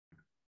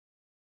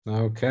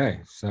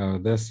Okay, so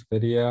this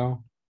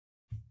video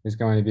is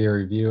going to be a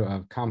review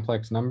of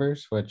complex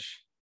numbers,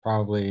 which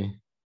probably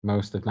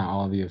most, if not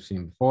all of you have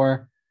seen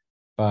before,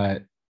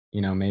 but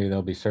maybe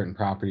there'll be certain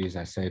properties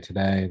I say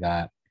today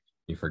that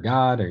you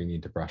forgot or you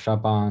need to brush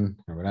up on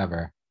or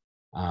whatever.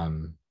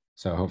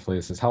 So hopefully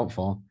this is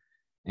helpful.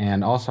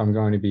 And also I'm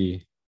going to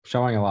be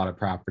showing a lot of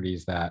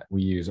properties that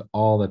we use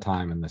all the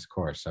time in this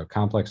course. So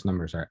complex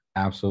numbers are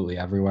absolutely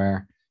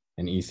everywhere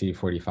in ECE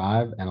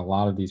 45, and a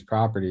lot of these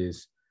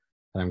properties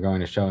that I'm going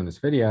to show in this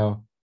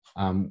video,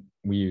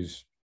 we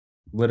use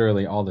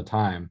literally all the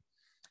time.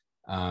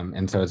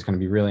 And so it's going to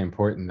be really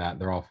important that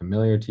they're all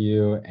familiar to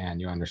you and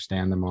you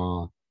understand them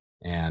all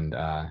and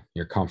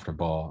you're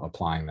comfortable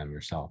applying them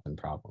yourself in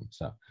problems.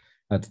 So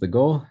that's the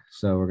goal.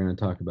 So we're going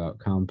to talk about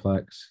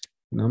complex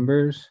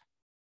numbers.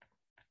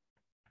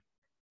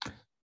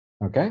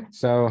 Okay,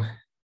 so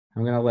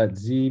I'm going to let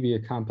Z be a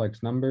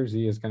complex number.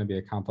 Z is going to be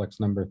a complex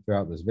number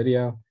throughout this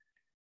video.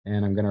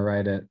 And I'm going to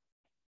write it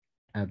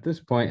at this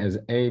point as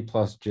A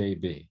plus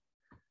JB.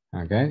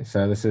 Okay,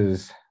 so this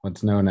is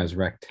what's known as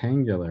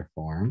rectangular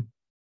form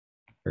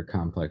for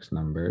complex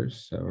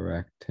numbers. So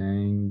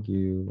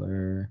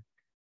rectangular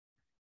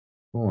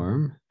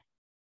form.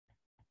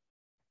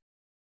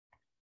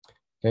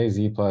 Okay,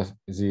 Z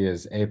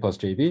is A plus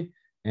JB.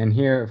 And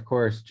here, of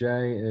course,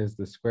 J is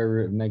the square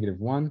root of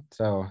 -1.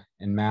 So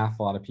in math,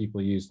 a lot of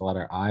people use the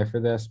letter I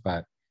for this,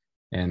 but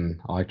in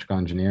electrical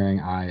engineering,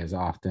 I is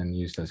often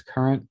used as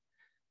current.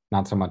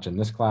 Not so much in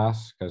this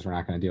class because we're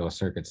not going to deal with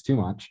circuits too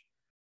much,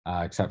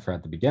 except for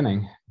at the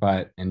beginning.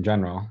 But in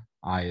general,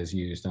 I is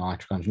used in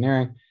electrical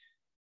engineering.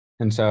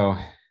 And so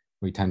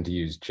we tend to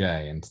use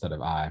J instead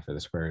of I for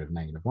the square root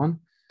of -1.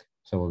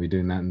 So we'll be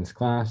doing that in this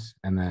class.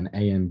 And then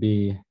A and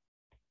B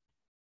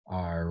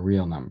are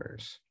real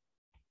numbers.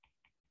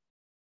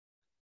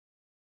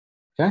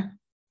 Okay,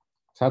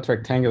 so that's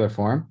rectangular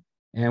form.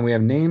 And we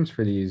have names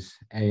for these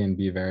A and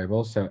B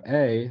variables. So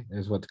A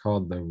is what's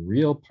called the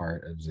real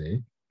part of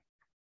Z.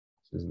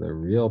 This is the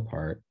real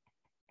part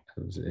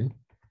of Z.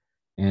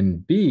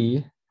 And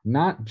B,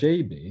 not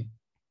JB,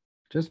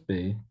 just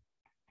B,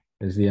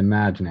 is the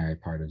imaginary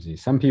part of Z.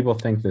 Some people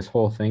think this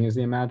whole thing is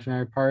the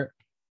imaginary part.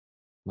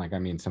 Like, I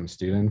mean, some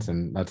students,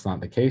 and that's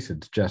not the case.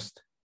 It's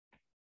just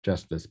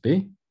this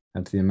B.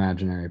 That's the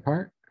imaginary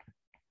part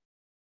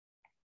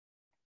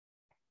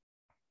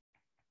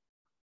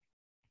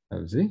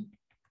of Z.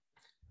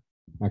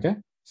 Okay,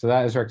 so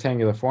that is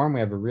rectangular form. We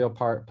have a real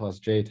part plus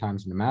J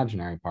times an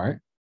imaginary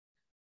part.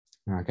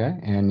 Okay,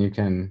 and you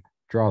can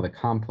draw the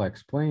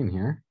complex plane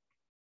here.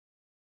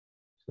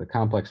 So the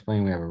complex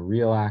plane, we have a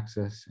real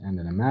axis and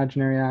an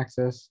imaginary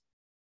axis.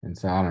 And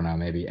so I don't know,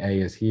 maybe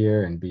A is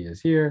here and B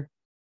is here,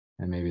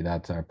 and maybe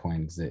that's our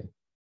point Z.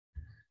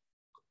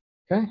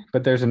 Okay,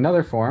 but there's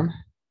another form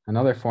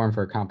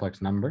for a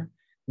complex number.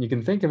 And you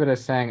can think of it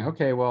as saying,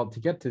 okay, well, to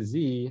get to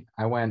Z,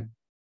 I went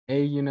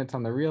A units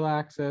on the real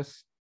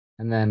axis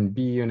and then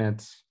B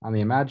units on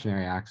the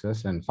imaginary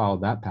axis and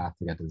followed that path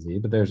to get to Z.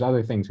 But there's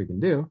other things we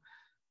can do.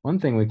 One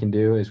thing we can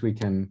do is we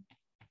can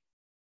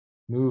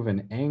move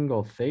an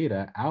angle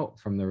theta out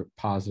from the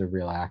positive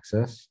real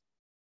axis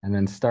and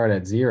then start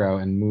at 0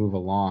 and move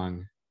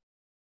along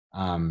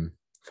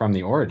from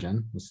the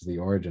origin. This is the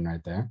origin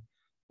right there.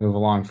 Move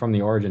along from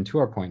the origin to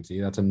our point Z.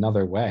 That's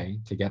another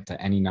way to get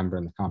to any number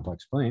in the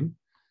complex plane.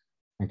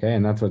 Okay,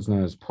 and that's what's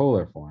known as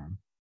polar form.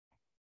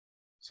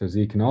 So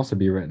Z can also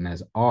be written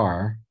as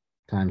R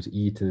times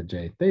e to the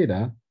j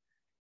theta,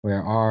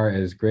 where R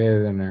is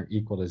greater than or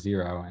equal to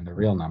 0 and a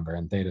real number,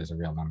 and theta is a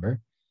real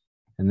number.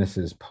 And this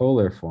is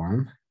polar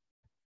form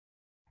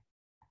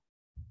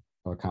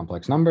of a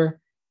complex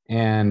number.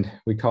 And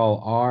we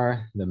call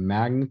R the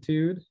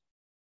magnitude,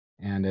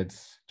 and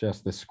it's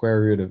just the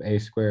square root of a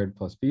squared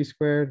plus b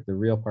squared, the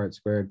real part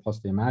squared plus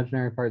the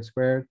imaginary part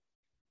squared,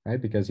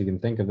 right? Because you can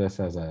think of this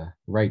as a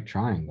right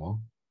triangle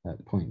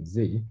at point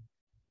Z.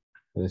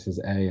 So this is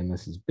A and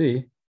this is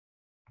B.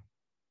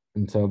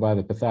 And so by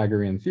the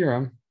Pythagorean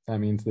theorem, that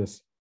means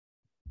this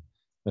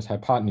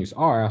hypotenuse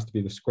R has to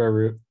be the square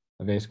root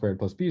of a squared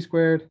plus b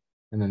squared,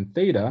 and then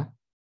theta,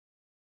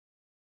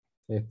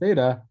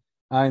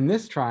 in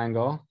this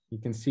triangle, you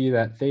can see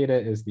that theta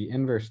is the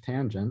inverse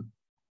tangent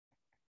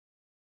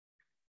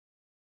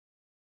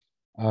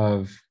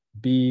of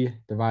b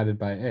divided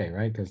by a,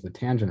 right? Because the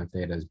tangent of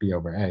theta is b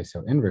over a,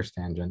 so inverse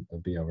tangent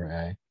of b over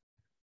a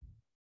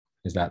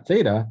is that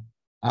theta.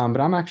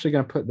 But I'm actually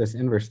going to put this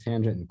inverse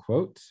tangent in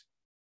quotes,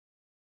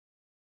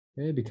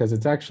 okay? Because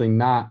it's actually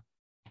not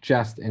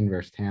just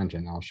inverse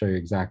tangent. I'll show you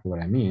exactly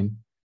what I mean.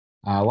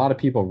 A lot of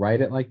people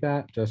write it like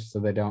that just so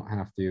they don't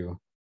have to,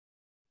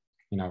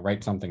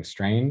 write something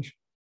strange.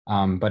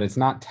 But it's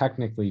not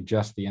technically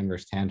just the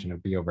inverse tangent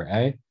of b over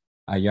a.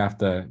 You have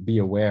to be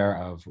aware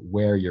of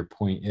where your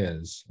point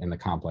is in the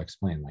complex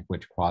plane, like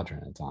which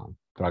quadrant it's on.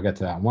 But I'll get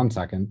to that in 1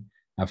 second.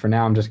 For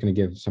now, I'm just going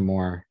to give some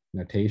more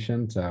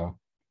notation. So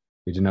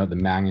we denote the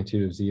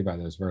magnitude of Z by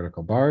those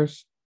vertical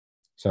bars.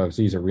 So if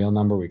Z is a real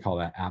number, we call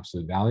that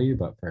absolute value.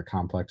 But for a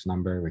complex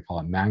number, we call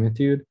it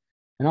magnitude.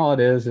 And all it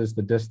is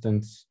the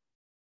distance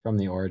from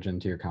the origin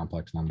to your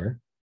complex number.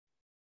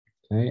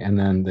 Okay, and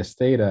then this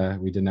theta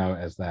we denote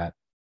as that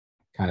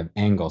kind of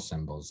angle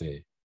symbol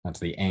z. That's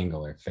the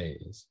angle or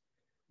phase.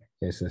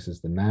 Okay, so this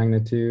is the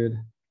magnitude,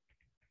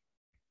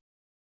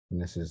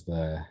 and this is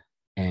the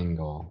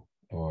angle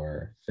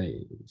or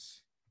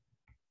phase.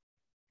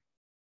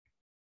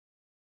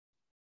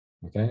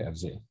 Okay, of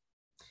z.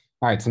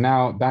 All right, so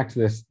now back to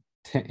this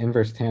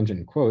inverse tangent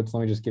in quotes.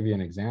 Let me just give you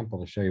an example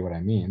to show you what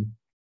I mean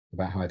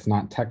about how it's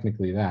not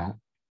technically that.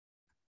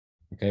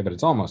 Okay, but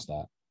it's almost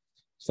that.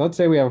 So let's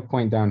say we have a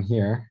point down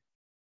here,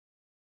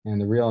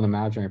 and the real and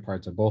imaginary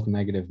parts are both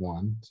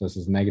 -1. So this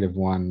is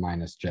 -1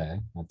 minus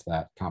j. That's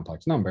that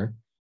complex number.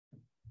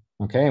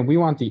 Okay, and we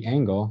want the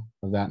angle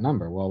of that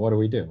number. Well, what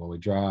do? Well, we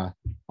draw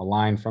a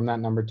line from that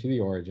number to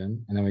the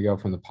origin, and then we go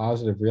from the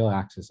positive real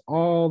axis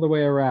all the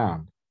way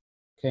around.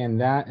 Okay,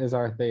 and that is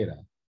our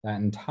theta.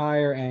 That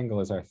entire angle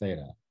is our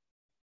theta.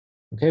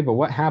 Okay, but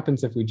what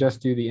happens if we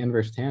just do the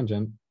inverse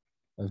tangent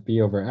of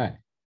b over a?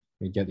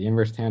 We get the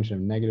inverse tangent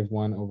of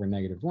 -1 over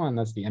 -1.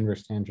 That's the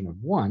inverse tangent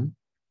of 1,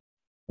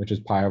 which is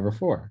pi over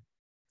 4.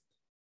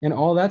 And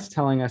all that's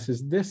telling us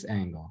is this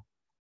angle,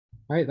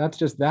 right? That's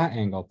just that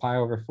angle, pi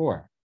over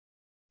 4.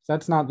 So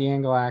that's not the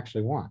angle I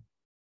actually want,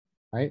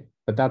 right?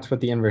 But that's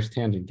what the inverse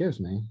tangent gives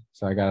me.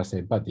 So I gotta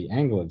say, but the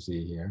angle of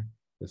z here,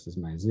 this is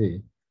my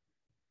z,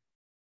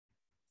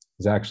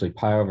 is actually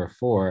pi over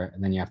 4,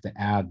 and then you have to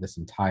add this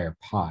entire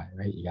pi,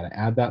 right? You gotta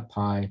add that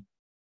pi,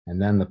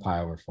 and then the pi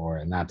over 4,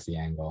 and that's the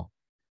angle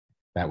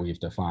that we've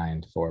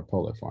defined for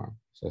polar form.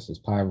 So this is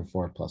pi over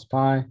 4 plus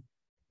pi,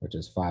 which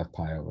is 5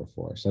 pi over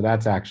 4. So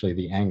that's actually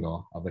the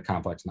angle of the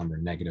complex number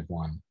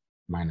 -1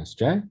 minus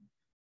j.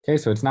 Okay,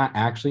 so it's not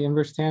actually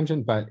inverse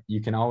tangent, but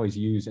you can always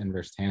use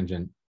inverse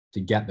tangent to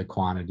get the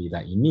quantity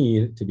that you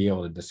need to be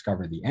able to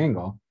discover the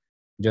angle.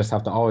 You just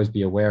have to always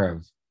be aware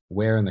of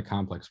where in the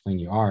complex plane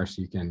you are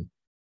so you can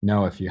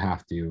know if you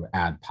have to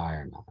add pi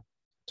or not.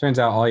 Turns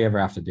out all you ever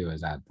have to do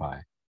is add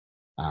pi.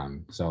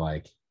 So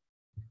like,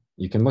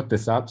 you can look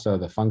this up. So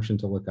the function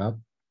to look up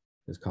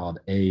is called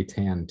a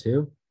tan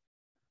 2.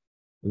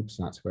 Oops,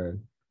 not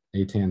squared.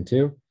 A tan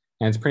 2.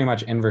 And it's pretty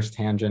much inverse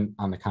tangent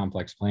on the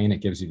complex plane.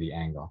 It gives you the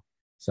angle.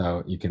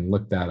 So you can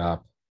look that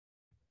up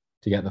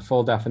to get the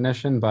full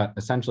definition. But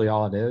essentially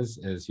all it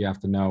is you have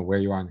to know where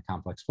you are in the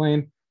complex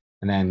plane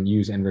and then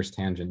use inverse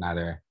tangent,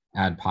 either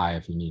add pi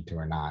if you need to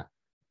or not,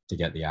 to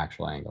get the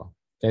actual angle.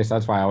 Okay, so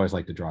that's why I always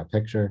like to draw a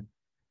picture.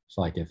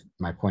 So like if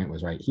my point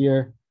was right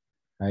here,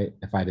 right?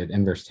 If I did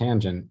inverse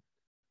tangent,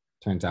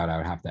 turns out I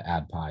would have to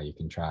add pi. You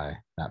can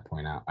try that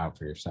point out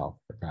for yourself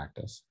for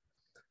practice.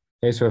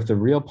 Okay, so if the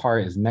real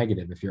part is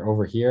negative, if you're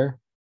over here,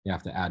 you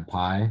have to add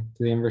pi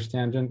to the inverse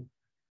tangent.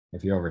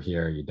 If you're over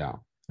here, you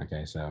don't.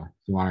 Okay, so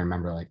if you want to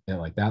remember like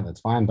that,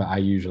 that's fine. But I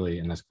usually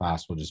in this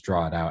class will just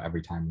draw it out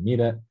every time we need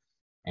it.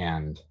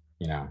 And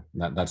you know,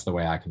 that's the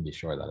way I can be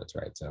sure that it's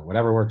right. So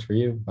whatever works for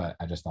you, but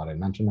I just thought I'd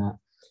mention that.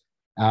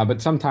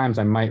 But sometimes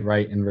I might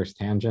write inverse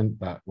tangent,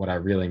 but what I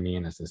really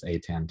mean is this a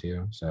tan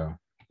 2. So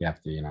you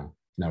have to,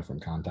 know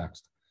from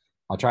context.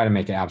 I'll try to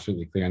make it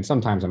absolutely clear. And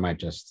sometimes I might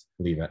just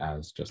leave it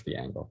as just the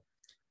angle.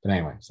 But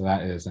anyway, so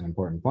that is an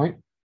important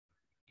point.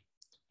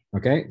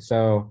 Okay,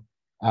 so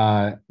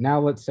now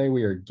let's say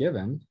we are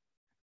given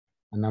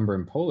a number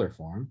in polar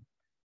form,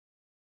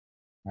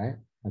 right?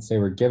 Let's say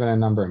we're given a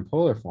number in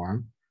polar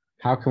form.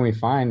 How can we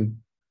find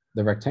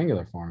the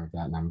rectangular form of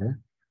that number?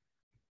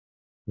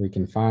 We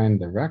can find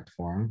the rect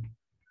form.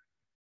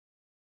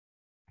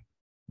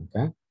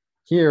 Okay.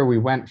 Here we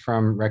went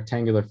from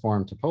rectangular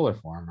form to polar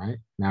form, right?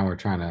 Now we're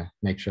trying to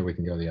make sure we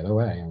can go the other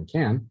way, and we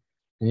can.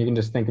 And you can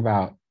just think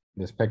about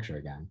this picture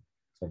again.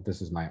 So if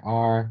this is my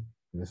r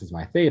and this is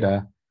my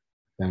theta,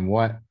 then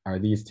what are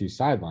these two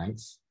side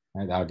lengths?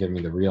 Right? That'll give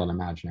me the real and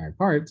imaginary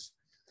parts.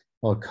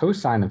 Well,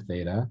 cosine of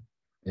theta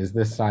is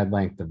this side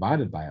length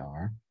divided by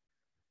r.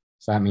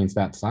 So that means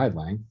that side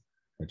length,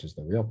 which is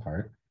the real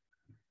part,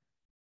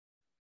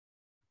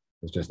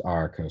 is just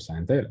r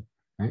cosine theta,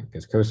 right?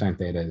 Because cosine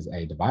theta is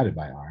a divided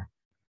by r.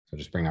 So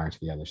just bring r to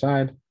the other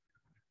side.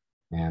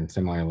 And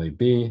similarly,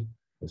 b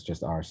is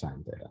just r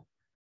sine theta.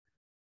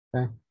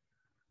 Okay.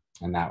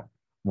 And that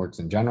works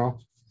in general.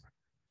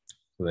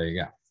 So there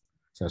you go.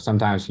 So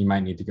sometimes you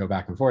might need to go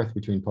back and forth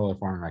between polar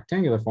form and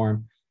rectangular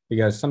form,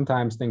 because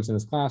sometimes things in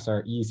this class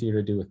are easier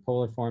to do with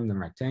polar form than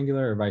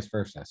rectangular, or vice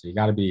versa. So you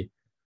got to be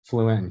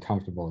fluent and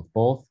comfortable with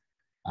both.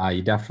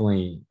 You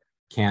definitely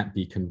can't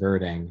be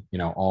converting,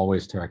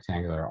 always to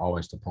rectangular or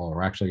always to polar.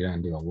 We're actually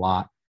going to do a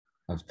lot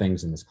of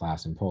things in this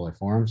class in polar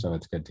form, so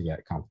it's good to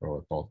get comfortable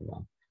with both of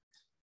them.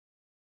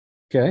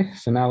 Okay,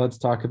 so now let's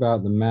talk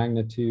about the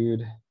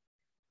magnitude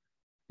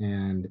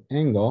and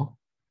angle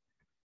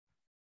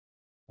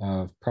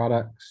of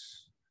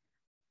products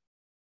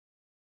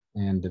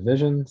and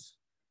divisions.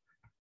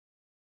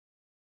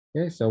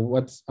 Okay, so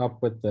what's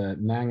up with the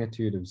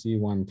magnitude of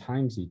z1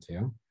 times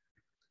z2?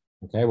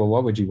 Okay, well,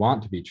 what would you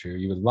want to be true?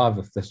 You would love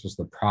if this was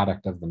the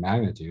product of the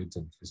magnitudes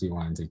of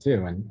z1 and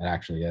z2, and it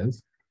actually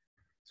is.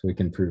 So we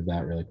can prove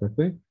that really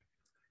quickly.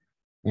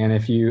 And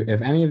if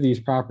any of these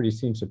properties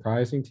seem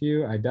surprising to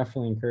you, I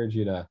definitely encourage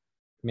you to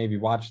maybe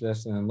watch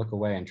this and then look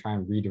away and try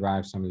and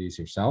rederive some of these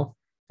yourself,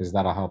 because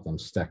that'll help them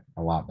stick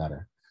a lot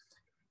better.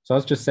 So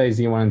let's just say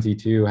Z1 and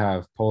Z2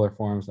 have polar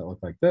forms that look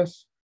like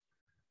this.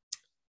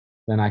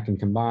 Then I can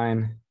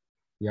combine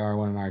the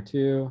R1 and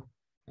R2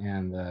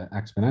 and the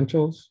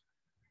exponentials.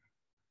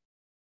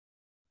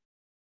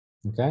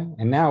 Okay,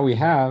 and now we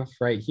have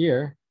right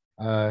here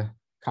a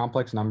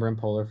complex number in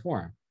polar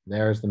form.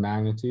 There's the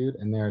magnitude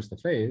and there's the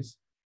phase.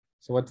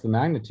 So what's the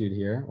magnitude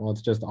here? Well,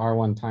 it's just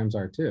R1 times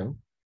R2,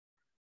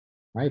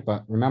 right?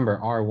 But remember,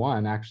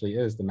 R1 actually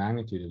is the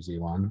magnitude of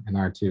Z1 and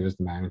R2 is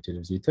the magnitude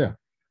of Z2.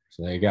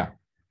 So there you go.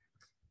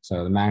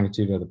 So the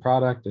magnitude of the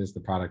product is the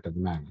product of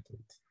the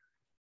magnitudes.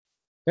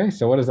 Okay,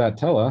 so what does that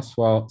tell us?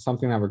 Well,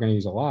 something that we're going to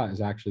use a lot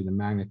is actually the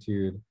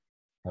magnitude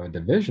of a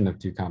division of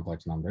two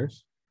complex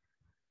numbers.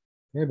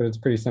 Okay, but it's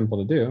pretty simple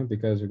to do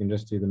because we can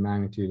just do the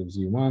magnitude of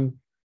Z1,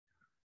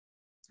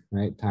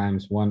 right,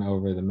 times 1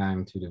 over the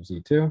magnitude of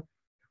Z2.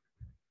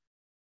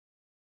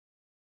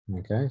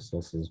 Okay, so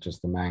this is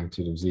just the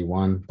magnitude of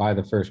Z1 by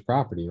the first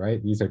property,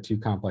 right? These are two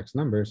complex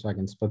numbers, so I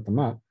can split them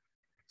up.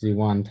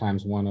 Z1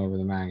 times 1 over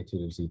the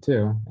magnitude of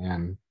Z2,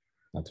 and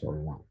that's what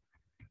we want.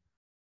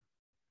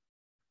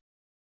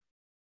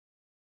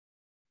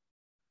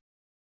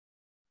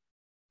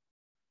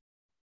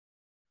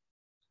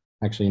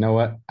 Actually, you know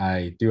what?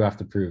 I do have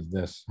to prove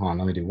this. Hold on,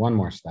 let me do one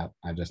more step.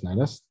 I just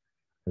noticed.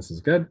 This is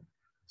good.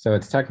 So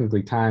it's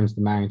technically times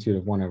the magnitude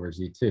of 1 over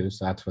Z2.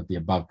 So that's what the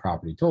above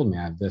property told me.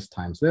 I have this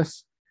times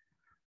this.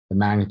 The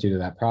magnitude of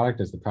that product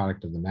is the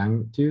product of the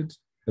magnitudes.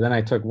 But then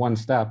I took one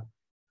step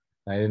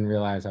that I didn't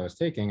realize I was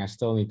taking. I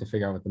still need to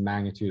figure out what the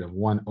magnitude of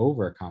 1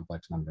 over a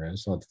complex number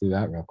is. So let's do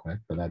that real quick,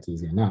 but that's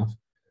easy enough.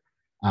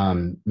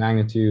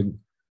 Magnitude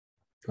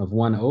of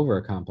 1 over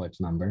a complex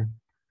number.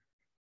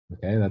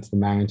 Okay, that's the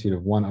magnitude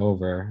of 1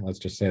 over, let's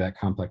just say that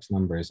complex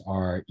number is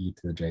r e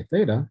to the j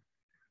theta.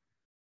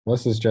 Well,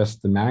 this is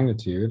just the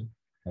magnitude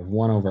of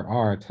 1 over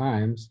r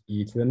times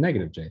e to the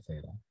negative j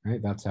theta,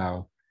 right? That's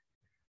how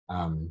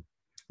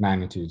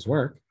magnitudes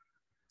work.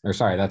 Or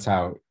sorry, that's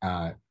how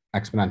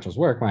exponentials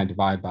work. When I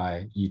divide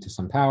by e to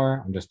some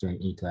power, I'm just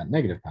doing e to that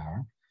negative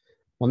power.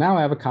 Well, now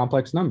I have a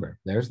complex number.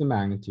 There's the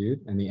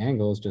magnitude, and the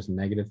angle is just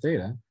negative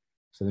theta.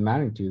 So the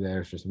magnitude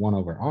there is just 1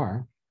 over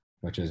r,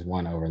 which is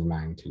 1 over the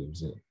magnitude of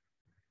z.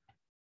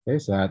 Okay,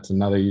 so that's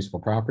another useful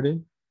property.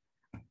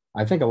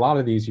 I think a lot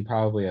of these you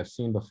probably have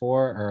seen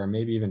before, or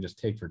maybe even just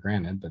take for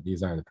granted, but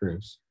these are the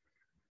proofs.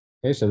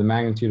 Okay, so the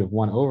magnitude of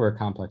 1 over a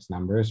complex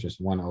number is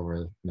just 1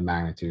 over the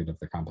magnitude of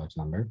the complex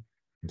number.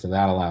 And so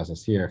that allows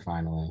us here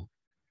finally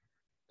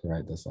to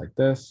write this like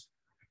this,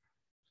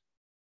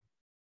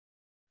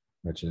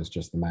 which is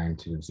just the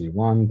magnitude of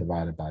Z1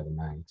 divided by the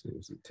magnitude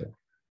of Z2.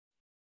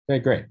 Okay,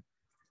 great.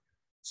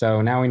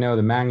 So now we know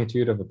the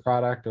magnitude of a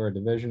product or a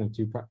division of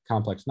two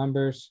complex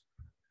numbers.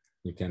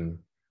 You can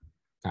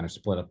kind of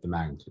split up the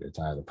magnitude. It's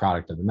either the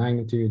product of the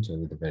magnitudes or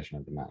the division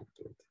of the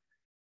magnitudes.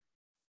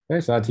 Okay,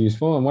 so that's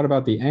useful. And what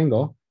about the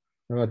angle?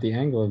 What about the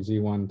angle of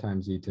Z1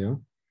 times Z2?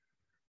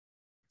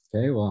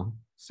 Okay, well,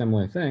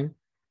 similar thing.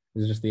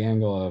 This is just the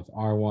angle of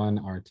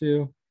R1,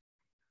 R2,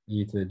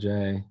 e to the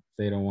j,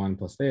 theta 1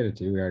 plus theta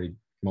 2. We already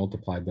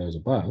multiplied those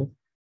above,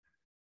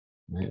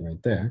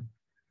 right there.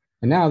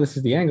 And now this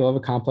is the angle of a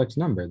complex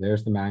number.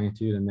 There's the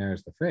magnitude and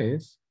there's the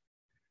phase.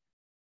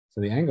 So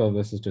the angle of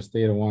this is just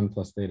theta 1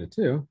 plus theta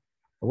 2.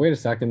 But wait a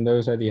second,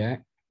 those are the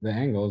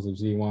angles of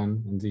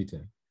Z1 and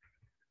Z2.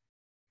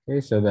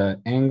 Okay, so the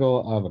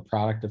angle of a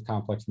product of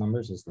complex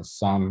numbers is the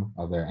sum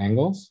of their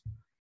angles.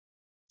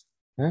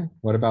 Okay,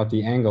 what about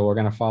the angle? We're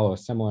going to follow a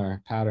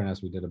similar pattern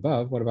as we did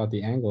above. What about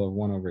the angle of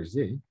 1 over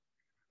Z?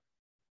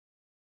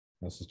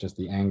 This is just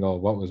the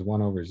angle. What was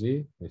 1 over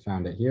Z? We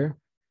found it here.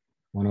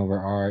 1 over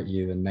r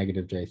e to the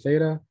negative j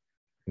theta.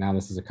 Now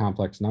this is a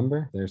complex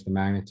number. There's the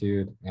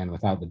magnitude. And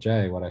without the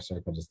j, what I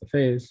circled is the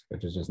phase,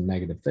 which is just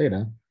negative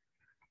theta.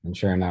 And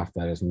sure enough,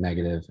 that is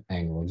negative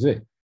angle of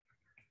z.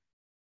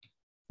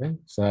 Okay,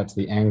 so that's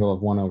the angle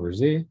of 1 over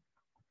z.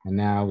 And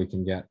now we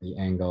can get the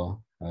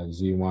angle of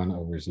z1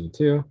 over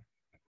z2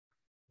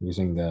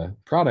 using the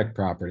product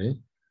property,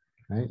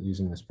 right?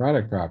 Using this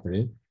product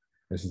property,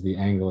 this is the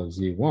angle of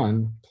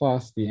z1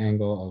 plus the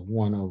angle of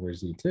 1 over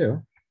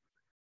z2.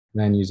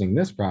 Then using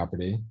this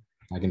property,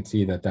 I can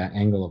see that that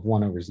angle of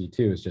 1 over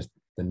z2 is just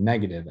the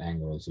negative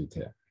angle of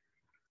z2.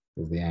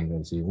 Is the angle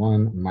of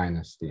z1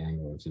 minus the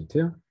angle of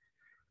z2.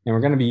 And we're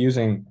going to be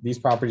using these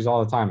properties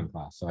all the time in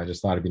class. So I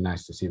just thought it'd be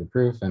nice to see the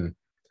proof and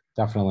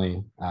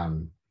definitely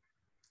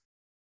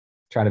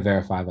try to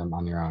verify them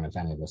on your own if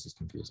any of this is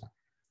confusing.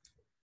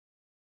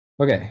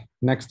 Okay,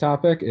 next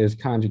topic is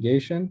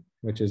conjugation,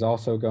 which is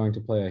also going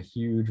to play a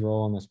huge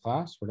role in this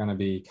class. We're going to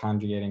be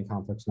conjugating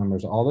complex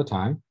numbers all the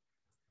time.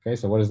 Okay,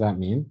 so what does that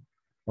mean?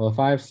 Well, if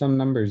I have some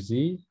number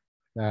z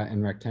that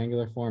in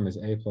rectangular form is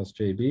a plus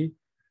jb,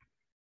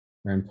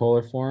 or in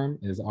polar form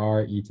is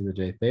r e to the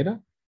j theta,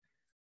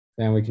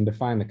 then we can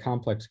define the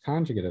complex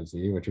conjugate of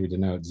z, which we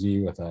denote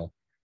z with a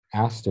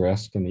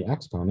asterisk in the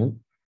exponent,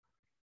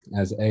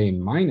 as a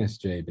minus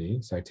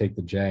jb. So I take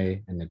the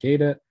j and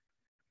negate it,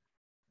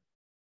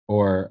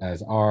 or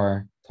as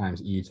r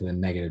times e to the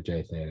negative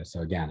j theta.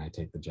 So again, I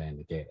take the j and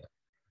negate it.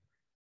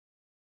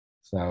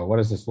 So what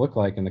does this look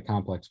like in the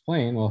complex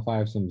plane? Well, if I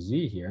have some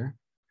z here,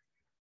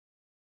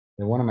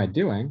 then what am I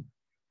doing?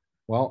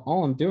 Well,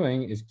 all I'm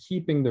doing is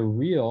keeping the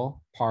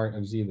real part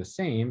of z the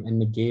same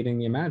and negating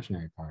the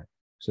imaginary part.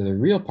 So the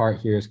real part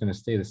here is going to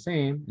stay the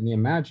same, and the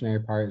imaginary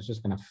part is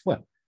just going to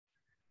flip.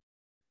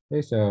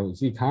 Okay, so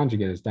z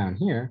conjugate is down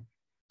here.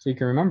 So you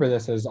can remember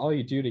this as all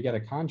you do to get a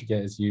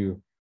conjugate is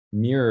you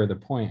mirror the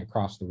point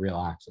across the real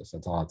axis.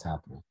 That's all that's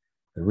happening.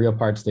 The real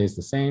part stays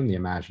the same, the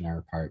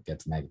imaginary part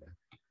gets negative.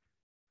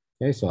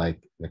 Okay, so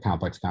like the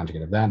complex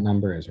conjugate of that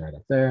number is right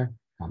up there.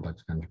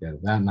 Complex conjugate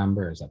of that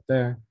number is up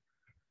there,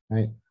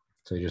 right?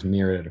 So you just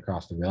mirror it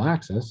across the real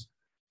axis.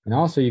 And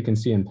also you can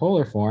see in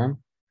polar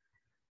form,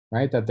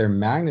 right, that their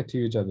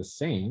magnitudes are the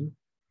same,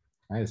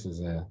 right? This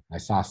is a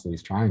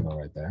isosceles triangle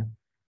right there.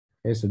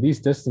 Okay, so these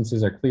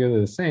distances are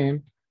clearly the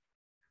same,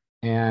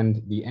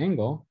 and the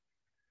angle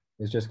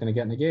is just going to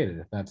get negated.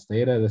 If that's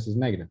theta, this is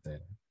negative theta.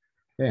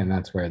 Okay, and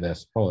that's where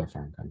this polar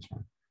form comes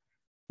from.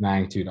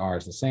 Magnitude r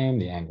is the same,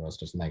 the angle is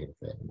just negative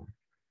theta.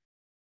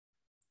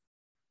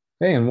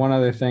 Okay, and one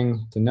other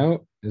thing to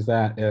note is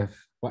that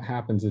what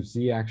happens if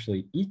z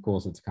actually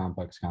equals its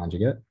complex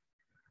conjugate?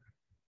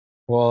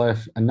 Well,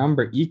 if a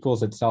number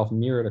equals itself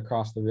mirrored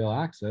across the real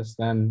axis,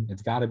 then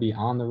it's got to be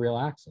on the real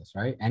axis,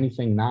 right?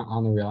 Anything not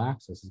on the real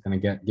axis is going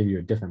to give you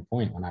a different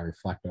point when I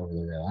reflect over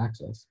the real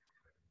axis.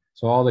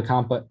 So all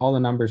the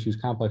numbers whose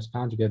complex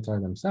conjugates are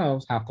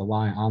themselves have to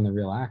lie on the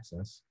real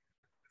axis.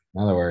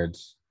 In other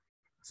words,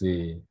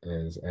 z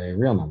is a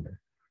real number.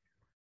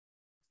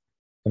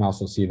 You can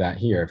also see that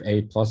here, if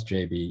a plus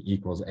jb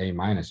equals a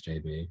minus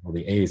jb, well,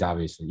 the a is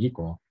obviously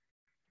equal.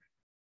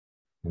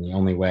 And the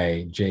only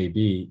way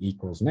jb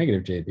equals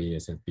negative jb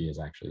is if b is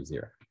actually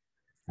 0.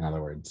 In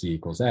other words, z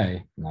equals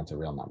a, and that's a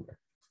real number.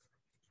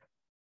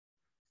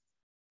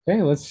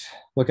 Okay, let's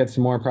look at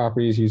some more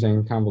properties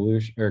using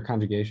convolution or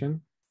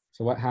conjugation.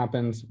 So what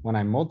happens when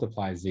I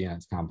multiply z and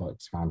its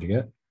complex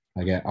conjugate?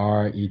 I get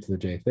r e to the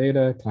j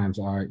theta times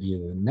r e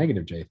to the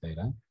negative j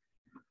theta.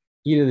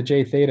 E to the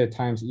j theta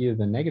times e to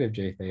the negative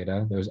j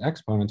theta, those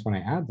exponents, when I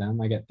add them,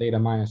 I get theta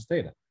minus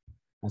theta.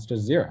 That's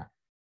just 0.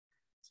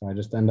 So I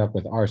just end up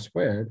with r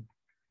squared,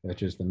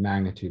 which is the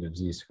magnitude of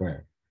z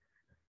squared.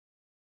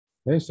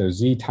 Okay, so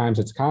z times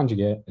its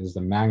conjugate is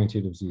the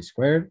magnitude of z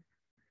squared.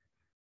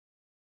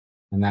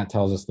 And that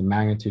tells us the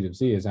magnitude of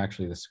z is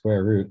actually the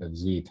square root of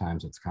z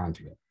times its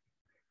conjugate.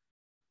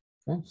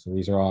 Okay, so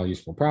these are all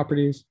useful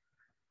properties.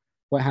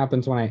 What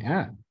happens when I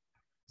add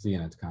z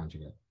and its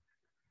conjugate?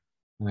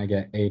 And I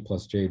get a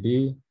plus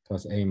jb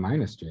plus a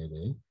minus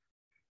jb.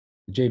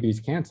 The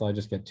jb's cancel, I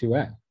just get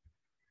 2a.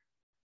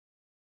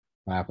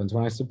 What happens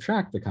when I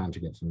subtract the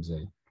conjugate from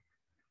z?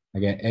 I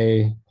get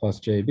a plus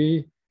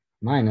jb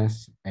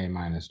minus a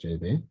minus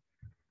jb.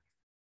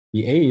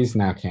 The a's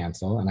now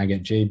cancel, and I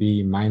get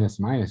jb minus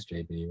minus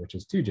jb, which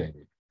is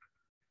 2jb.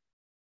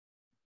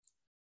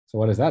 So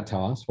what does that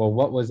tell us? Well,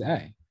 what was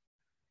a?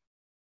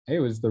 A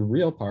was the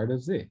real part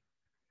of z.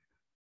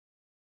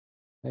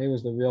 A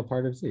was the real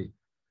part of z.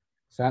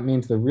 So that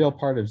means the real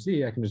part of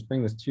z, I can just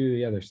bring this to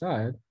the other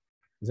side,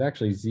 is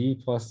actually z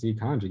plus z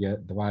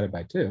conjugate divided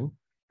by 2.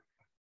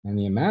 And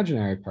the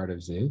imaginary part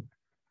of z,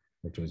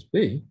 which was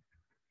b,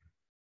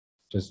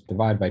 just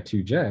divide by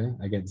 2j,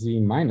 I get z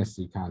minus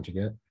z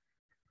conjugate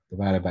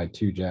divided by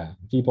 2j.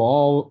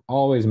 People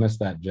always miss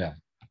that j.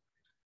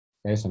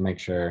 Okay, so make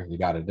sure you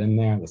got it in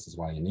there. This is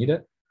why you need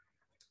it.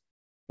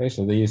 Okay,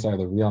 so these are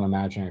the real and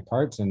imaginary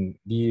parts, and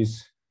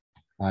these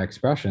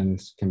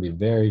expressions can be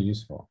very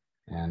useful,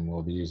 and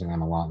we'll be using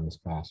them a lot in this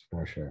class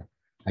for sure.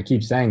 I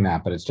keep saying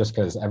that, but it's just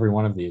because every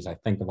one of these, I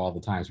think of all the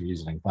times we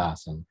use it in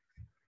class, and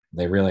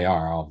they really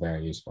are all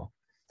very useful.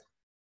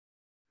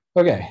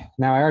 Okay,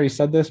 now I already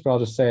said this, but I'll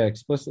just say it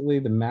explicitly.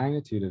 The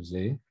magnitude of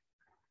z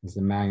is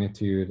the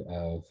magnitude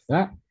of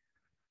that,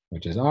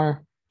 which is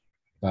r.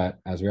 But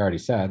as we already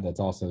said, that's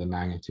also the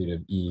magnitude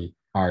of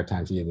r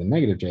times e to the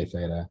negative j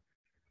theta,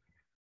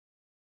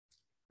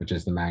 which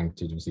is the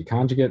magnitude of z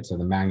conjugate. So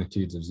the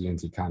magnitudes of z and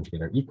z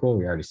conjugate are equal.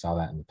 We already saw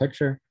that in the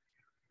picture.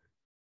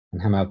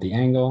 And how about the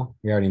angle?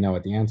 We already know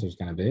what the answer is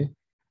going to be,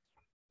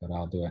 but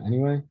I'll do it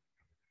anyway.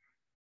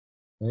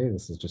 Okay,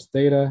 this is just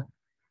theta,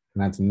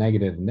 and that's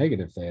negative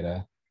negative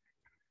theta,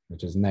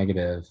 which is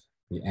negative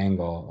the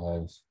angle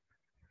of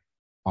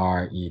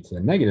r e to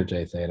the negative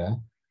j theta,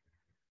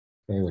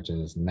 okay, which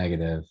is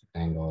negative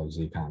angle of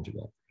z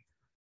conjugate.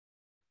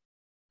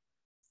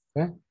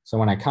 Okay, so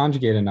when I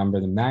conjugate a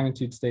number, the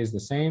magnitude stays the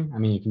same. I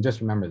mean, you can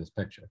just remember this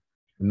picture.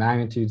 The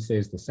magnitude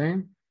stays the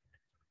same,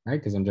 right?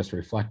 Because I'm just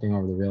reflecting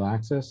over the real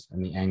axis,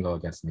 and the angle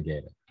gets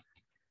negated.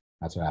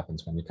 That's what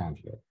happens when you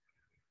conjugate.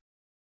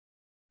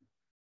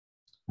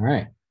 All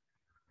right.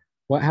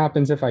 What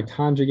happens if I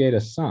conjugate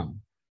a sum?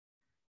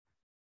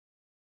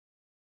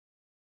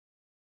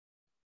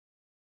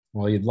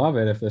 Well, you'd love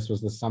it if this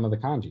was the sum of the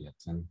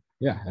conjugates, and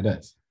yeah, it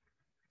is.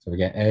 So we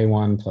get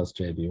a1 plus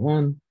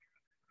jb1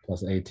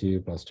 plus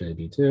a2 plus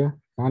jb2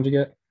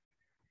 conjugate.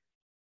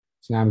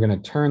 So now I'm going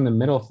to turn the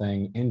middle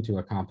thing into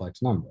a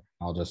complex number.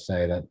 I'll just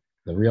say that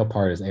the real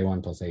part is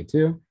A1 plus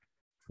A2.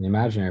 The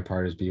imaginary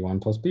part is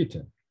B1 plus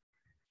B2.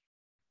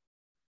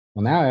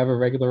 Well, now I have a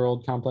regular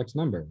old complex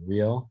number,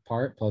 real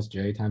part plus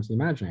J times the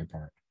imaginary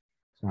part.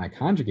 So when I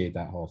conjugate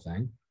that whole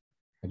thing,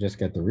 I just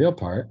get the real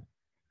part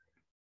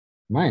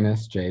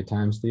minus J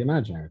times the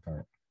imaginary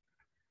part.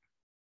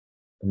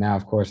 And now,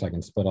 of course, I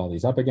can split all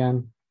these up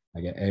again.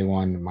 I get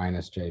A1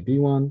 minus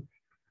JB1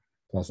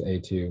 plus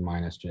A2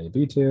 minus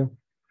JB2.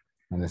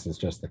 And this is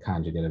just the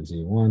conjugate of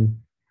Z1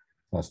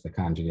 plus the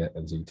conjugate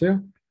of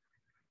Z2.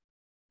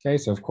 Okay,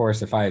 so of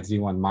course, if I had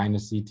Z1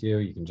 minus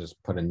Z2, you can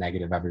just put a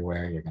negative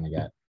everywhere. You're going to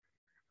get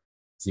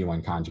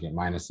Z1 conjugate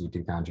minus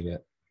Z2 conjugate.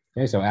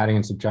 Okay, so adding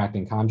and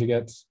subtracting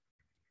conjugates,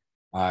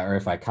 or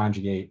if I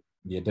conjugate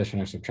the addition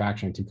or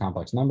subtraction of two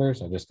complex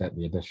numbers, I just get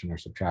the addition or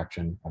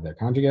subtraction of their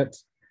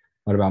conjugates.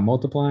 What about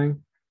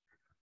multiplying?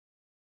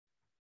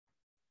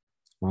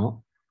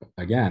 Well,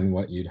 again,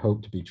 what you'd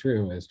hope to be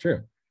true is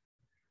true.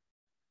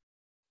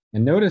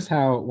 And notice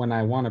how when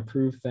I want to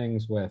prove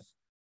things with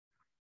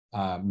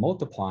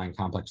multiplying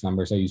complex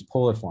numbers, I use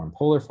polar form.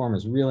 Polar form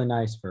is really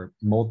nice for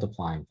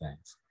multiplying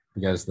things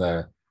because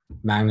the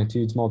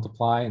magnitudes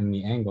multiply and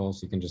the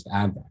angles, you can just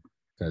add them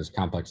because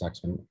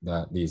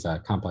these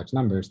complex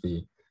numbers,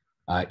 the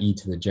e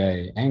to the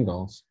j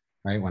angles,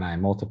 right? When I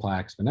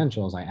multiply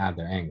exponentials, I add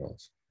their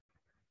angles.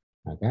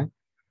 Okay,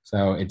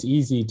 so it's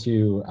easy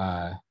to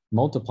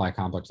multiply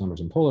complex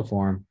numbers in polar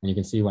form, and you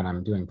can see when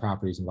I'm doing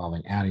properties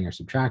involving adding or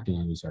subtracting,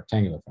 I use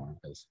rectangular form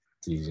because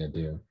it's easy to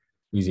do,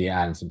 easy to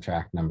add and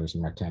subtract numbers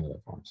in rectangular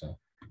form. So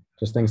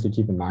just things to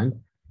keep in mind.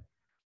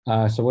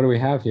 So what do we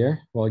have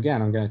here? Well,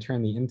 again, I'm going to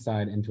turn the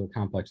inside into a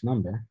complex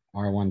number,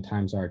 R1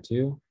 times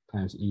R2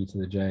 times e to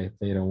the j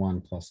theta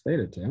 1 plus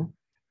theta 2,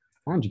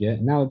 conjugate.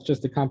 And now it's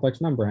just a complex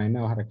number. I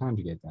know how to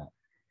conjugate that.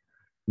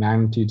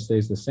 Magnitude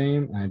stays the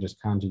same, and I just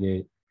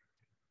conjugate,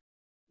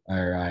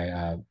 or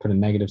I put a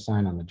negative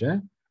sign on the j.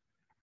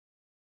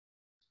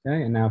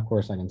 Okay, and now, of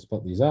course, I can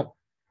split these up.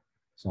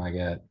 So I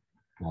get,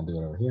 I'll do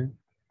it over here.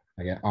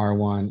 I get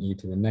R1 e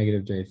to the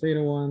negative j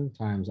theta 1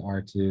 times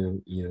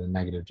R2 e to the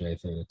negative j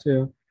theta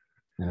 2.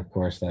 And of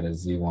course, that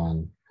is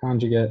Z1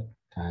 conjugate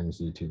times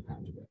Z2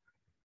 conjugate.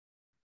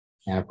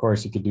 And of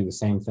course, you could do the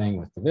same thing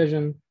with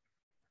division.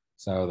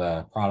 So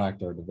the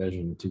product or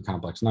division of two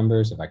complex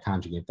numbers, if I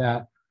conjugate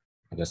that,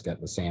 I just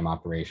get the same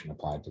operation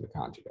applied to the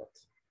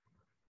conjugates.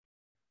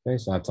 Okay,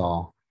 so that's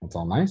all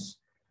nice.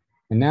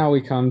 And now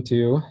we come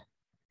to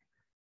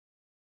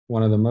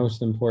one of the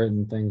most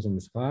important things in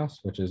this class,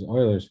 which is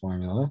Euler's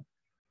formula.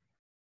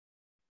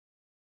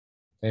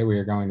 Okay, we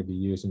are going to be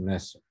using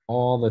this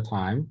all the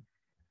time.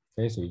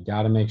 Okay, so you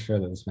got to make sure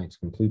that this makes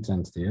complete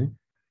sense to you.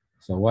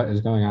 So what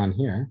is going on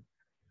here?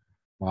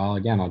 Well,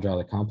 again, I'll draw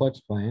the complex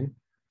plane,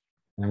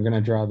 and I'm going to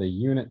draw the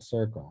unit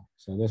circle.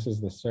 So this is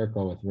the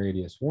circle with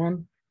radius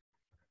 1.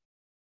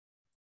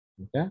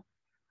 Okay,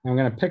 I'm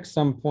going to pick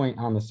some point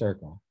on the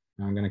circle,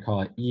 and I'm going to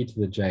call it e to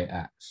the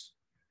jx.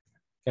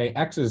 Okay,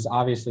 x is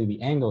obviously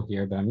the angle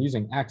here, but I'm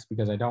using x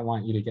because I don't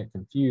want you to get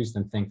confused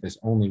and think this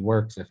only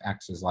works if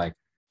x is like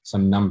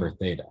some number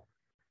theta.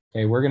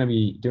 Okay, we're going to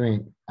be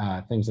doing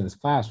things in this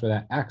class where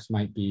that x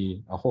might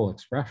be a whole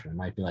expression. It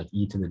might be like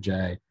e to the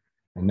j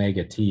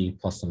omega t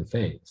plus some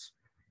phase.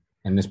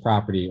 And this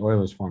property,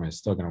 Euler's formula, is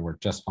still going to work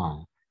just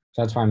fine.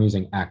 So that's why I'm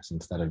using x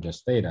instead of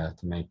just theta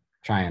to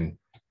try and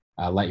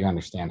let you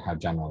understand how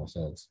general this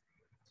is.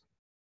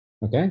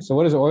 Okay, so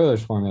what does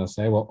Euler's formula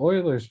say? Well,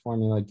 Euler's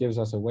formula gives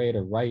us a way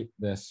to write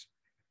this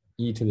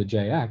e to the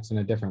jx in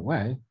a different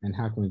way. And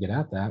how can we get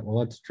at that? Well,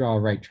 let's draw a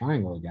right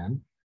triangle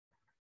again.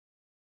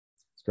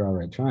 Draw a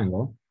right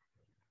triangle.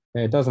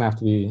 Okay, it doesn't have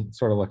to be, it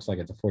sort of looks like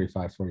it's a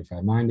 45,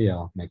 45, 90.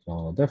 I'll make it a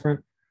little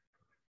different.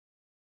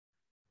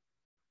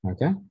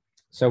 Okay,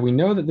 so we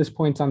know that this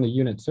point's on the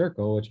unit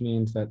circle, which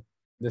means that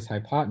this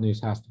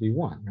hypotenuse has to be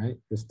 1, right?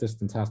 This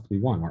distance has to be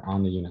 1. We're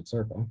on the unit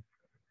circle.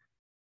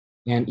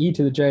 And e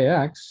to the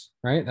jx,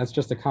 right? That's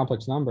just a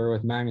complex number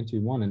with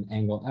magnitude 1 and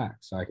angle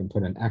x. So I can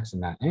put an x in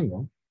that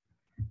angle.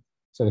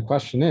 So the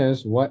question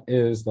is, what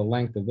is the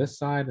length of this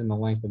side and the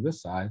length of this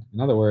side?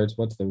 In other words,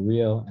 what's the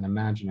real and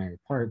imaginary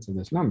parts of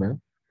this number?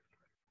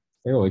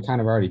 Okay, well, we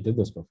kind of already did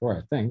this before,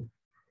 I think.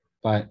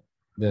 But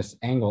this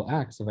angle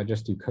x, if I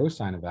just do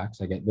cosine of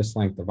x, I get this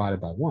length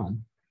divided by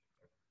 1.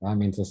 Well, that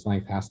means this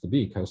length has to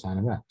be cosine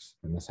of x,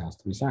 and this has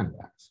to be sine of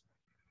x.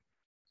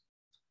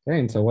 Okay,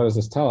 and so what does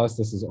this tell us?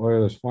 This is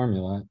Euler's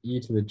formula. E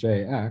to the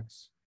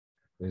jx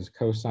is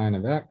cosine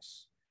of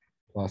x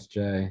plus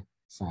j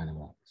sine of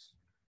x.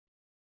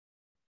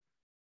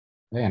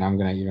 Okay, and I'm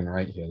going to even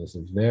write here. This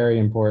is very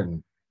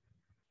important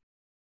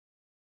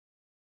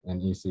in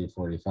ECE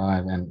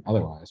 45 and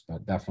otherwise,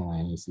 but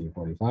definitely in ECE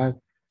 45.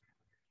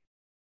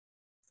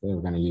 Okay,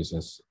 we're going to use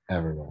this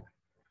everywhere.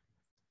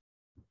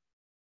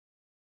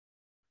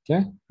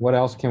 Okay, what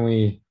else can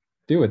we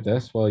do with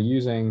this? Well,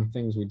 using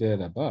things we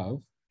did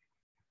above,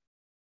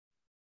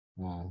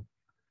 the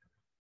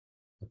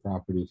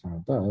property from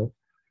above,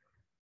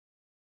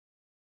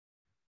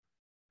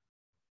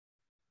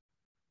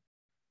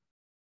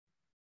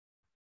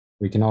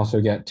 We can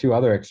also get two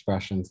other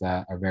expressions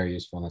that are very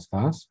useful in this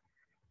class.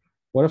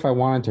 What if I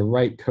wanted to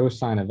write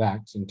cosine of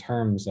x in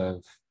terms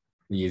of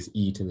these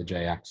e to the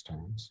jx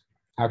terms?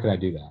 How could I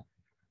do that?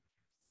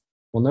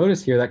 Well,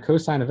 notice here that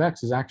cosine of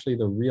x is actually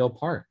the real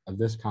part of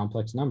this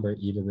complex number,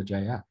 e to the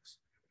jx.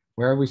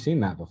 Where have we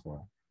seen that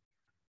before?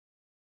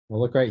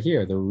 Well, look right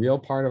here. The real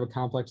part of a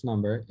complex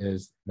number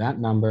is that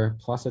number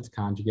plus its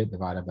conjugate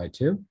divided by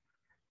 2.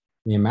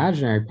 The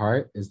imaginary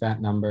part is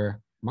that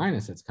number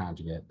minus its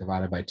conjugate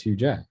divided by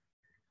 2j.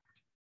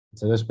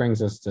 So this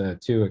brings us to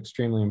two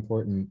extremely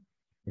important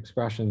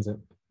expressions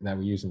that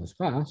we use in this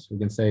class. We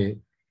can say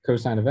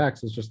cosine of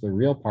x is just the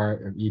real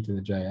part of e to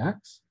the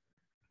jx.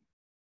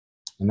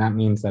 And that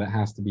means that it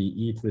has to be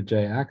e to the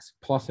jx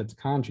plus its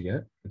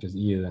conjugate, which is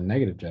e to the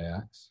negative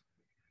jx,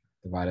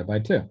 divided by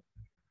 2. Well,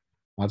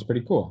 that's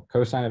pretty cool.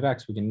 Cosine of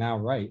x we can now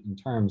write in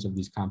terms of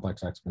these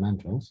complex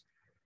exponentials,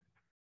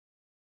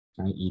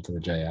 right, e to the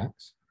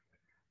jx.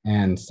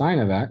 And sine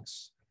of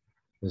x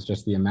is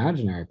just the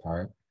imaginary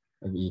part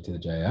of e to the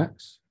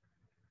jx.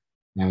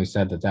 And we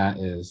said that that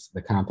is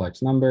the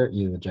complex number,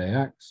 e to the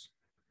jx,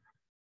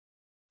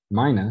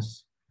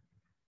 minus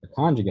the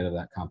conjugate of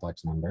that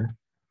complex number,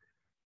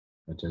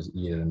 which is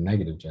e to the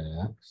negative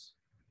jx.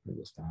 Move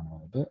this down a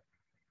little bit.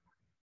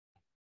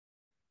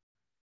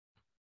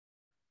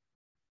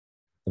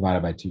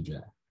 Divided by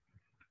 2j.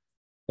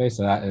 Okay,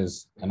 so that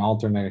is an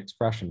alternate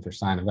expression for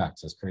sine of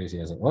x, as crazy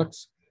as it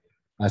looks,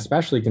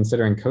 especially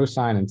considering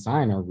cosine and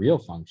sine are real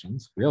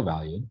functions, real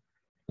valued.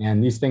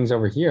 And these things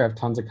over here have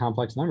tons of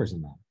complex numbers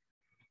in them.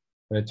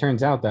 But it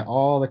turns out that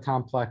all the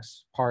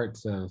complex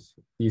parts of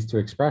these two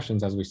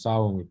expressions, as we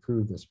saw when we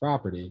proved this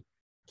property,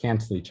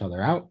 cancel each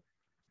other out.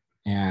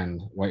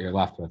 And what you're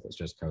left with is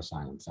just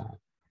cosine and sine.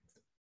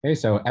 Okay,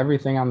 so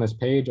everything on this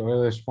page,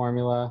 Euler's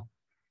formula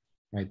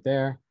right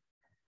there.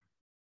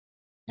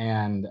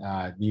 And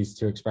these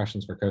two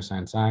expressions for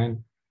cosine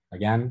sine,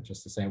 again,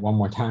 just to say it one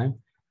more time,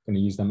 I'm going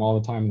to use them all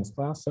the time in this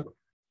class. So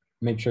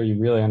make sure you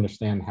really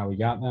understand how we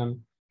got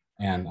them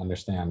and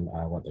understand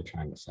what they're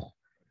trying to say.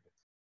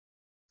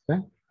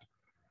 Okay,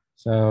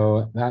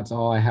 so that's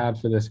all I had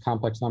for this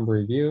complex number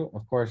review.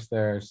 Of course,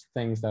 there's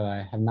things that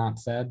I have not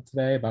said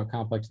today about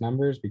complex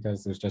numbers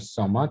because there's just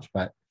so much,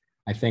 but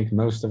I think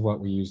most of what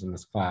we use in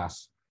this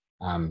class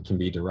can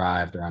be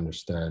derived or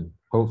understood,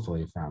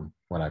 hopefully, from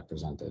what I've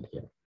presented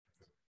here.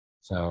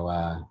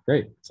 So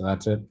great, so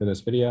that's it for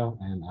this video,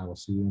 and I will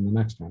see you in the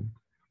next one.